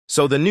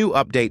So the new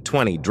update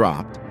 20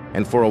 dropped,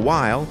 and for a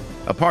while,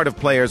 a part of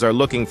players are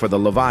looking for the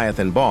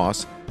Leviathan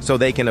boss so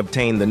they can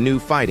obtain the new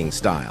fighting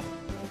style.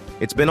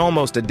 It's been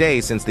almost a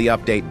day since the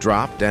update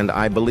dropped, and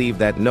I believe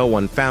that no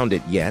one found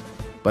it yet,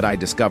 but I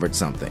discovered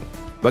something.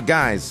 But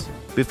guys,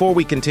 before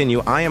we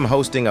continue, I am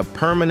hosting a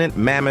permanent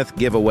mammoth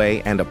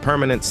giveaway and a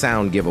permanent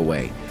sound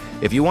giveaway.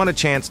 If you want a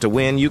chance to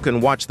win, you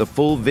can watch the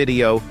full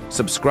video,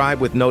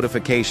 subscribe with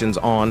notifications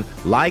on,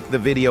 like the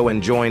video,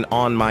 and join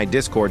on my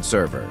Discord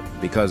server,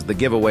 because the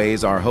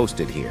giveaways are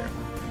hosted here.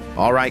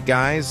 Alright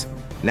guys,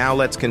 now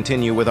let's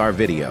continue with our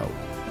video.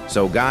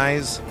 So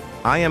guys,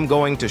 I am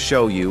going to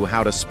show you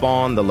how to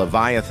spawn the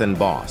Leviathan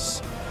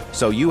boss.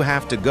 So you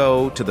have to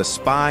go to the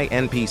spy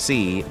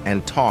NPC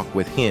and talk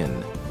with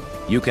him.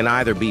 You can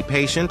either be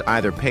patient,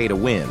 either pay to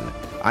win.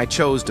 I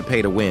chose to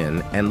pay to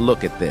win, and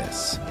look at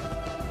this.